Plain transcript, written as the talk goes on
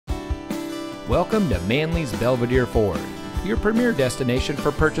Welcome to Manley's Belvidere Ford, your premier destination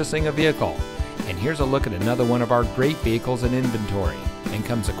for purchasing a vehicle. And here's a look at another one of our great vehicles in inventory, and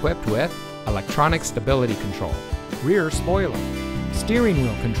comes equipped with electronic stability control, rear spoiler, steering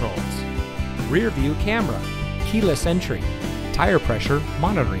wheel controls, rear view camera, keyless entry, tire pressure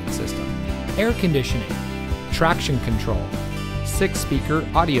monitoring system, air conditioning, traction control, 6-speaker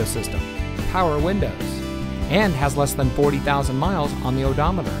audio system, power windows, and has less than 40,000 miles on the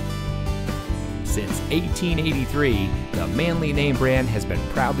odometer. Since 1883, the Manley name brand has been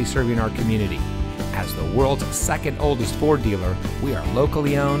proudly serving our community. As the world's second oldest Ford dealer, we are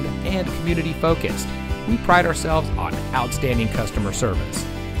locally owned and community focused. We pride ourselves on outstanding customer service.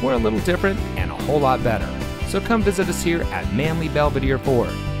 We're a little different and a whole lot better. So come visit us here at Manley Belvidere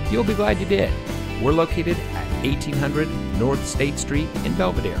Ford. You'll be glad you did. We're located at 1800 North State Street in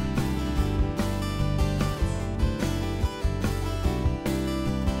Belvidere.